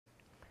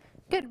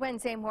Good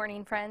Wednesday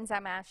morning, friends.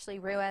 I'm Ashley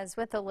Ruiz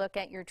with a look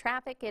at your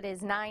traffic. It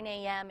is 9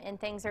 a.m. and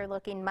things are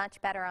looking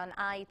much better on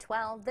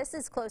I-12. This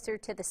is closer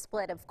to the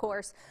split, of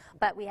course,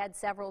 but we had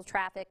several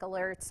traffic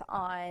alerts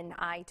on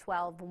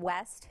I-12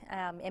 West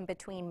in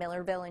between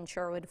Millerville and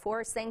Sherwood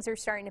Forest. Things are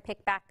starting to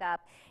pick back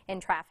up and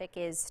traffic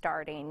is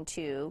starting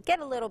to get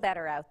a little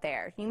better out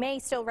there. You may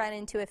still run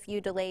into a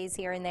few delays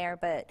here and there,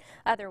 but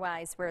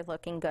otherwise we're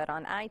looking good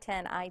on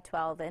I-10,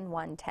 I-12, and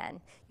 110.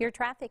 Your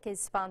traffic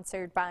is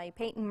sponsored by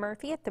Peyton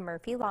Murphy at the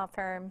Murphy Law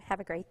Firm. Have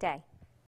a great day.